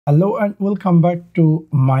Hello and welcome back to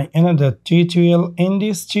my another tutorial. In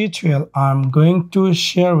this tutorial, I'm going to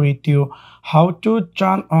share with you how to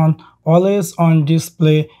turn on always on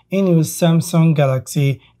display in your Samsung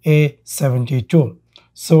Galaxy A72.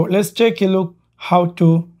 So let's take a look how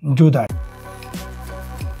to do that.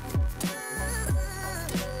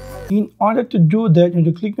 In order to do that, you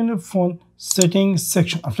need to click on the phone settings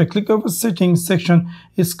section. After click on the settings section,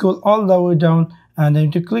 scroll all the way down and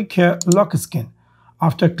then you click here lock screen.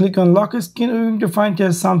 After click on lock screen, we're going to find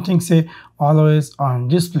here something say always on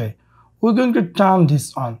display. We're going to turn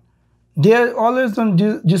this on. There always on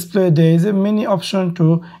display, there is a many option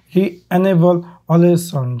to re-enable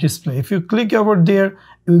always on display. If you click over there,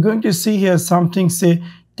 you're going to see here something say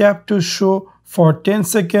tap to show for 10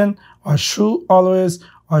 seconds or show always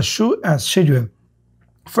or show as schedule.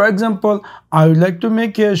 For example, I would like to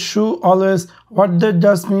make a show always. What that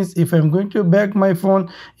does means if I'm going to back my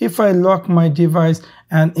phone, if I lock my device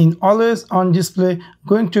and in always on display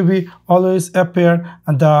going to be always appear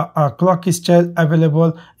and the clock style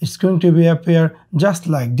available, it's going to be appear just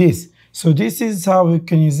like this. So this is how you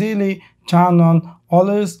can easily turn on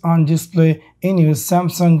always on display in your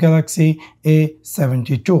Samsung Galaxy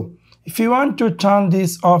A72. If you want to turn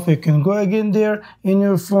this off, you can go again there in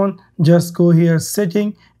your phone, just go here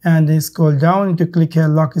setting and then scroll down to click here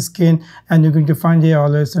lock screen and you're going to find here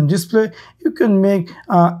always on display. You can make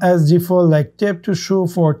as default like tap to show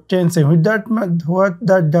for 10 seconds. What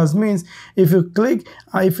that does means if you click,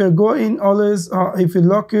 if you go in always, if you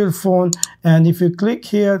lock your phone and if you click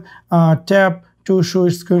here tap to show,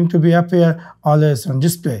 it's going to be appear always on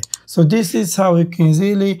display. So this is how you can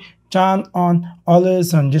easily turn on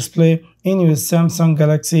always on display in your Samsung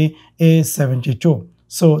Galaxy A72.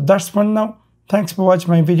 So that's for now. Thanks for watching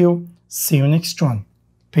my video. See you next one.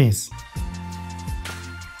 Peace.